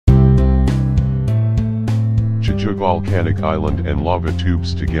Jeju Volcanic Island and lava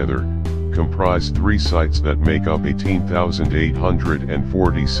tubes together, comprise three sites that make up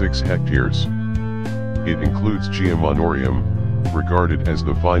 18,846 hectares. It includes Geomonorium, regarded as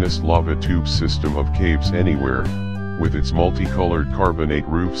the finest lava tube system of caves anywhere, with its multicolored carbonate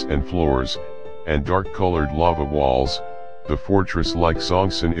roofs and floors, and dark-colored lava walls, the fortress-like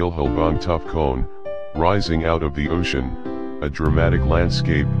Songsan Ilhalbang Tufkon, rising out of the ocean, a dramatic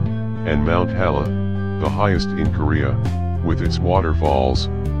landscape, and Mount Hala, the highest in Korea, with its waterfalls,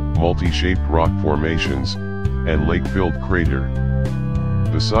 multi-shaped rock formations, and lake-filled crater.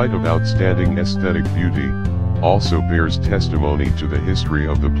 The site of outstanding aesthetic beauty, also bears testimony to the history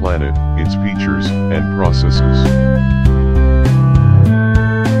of the planet, its features and processes.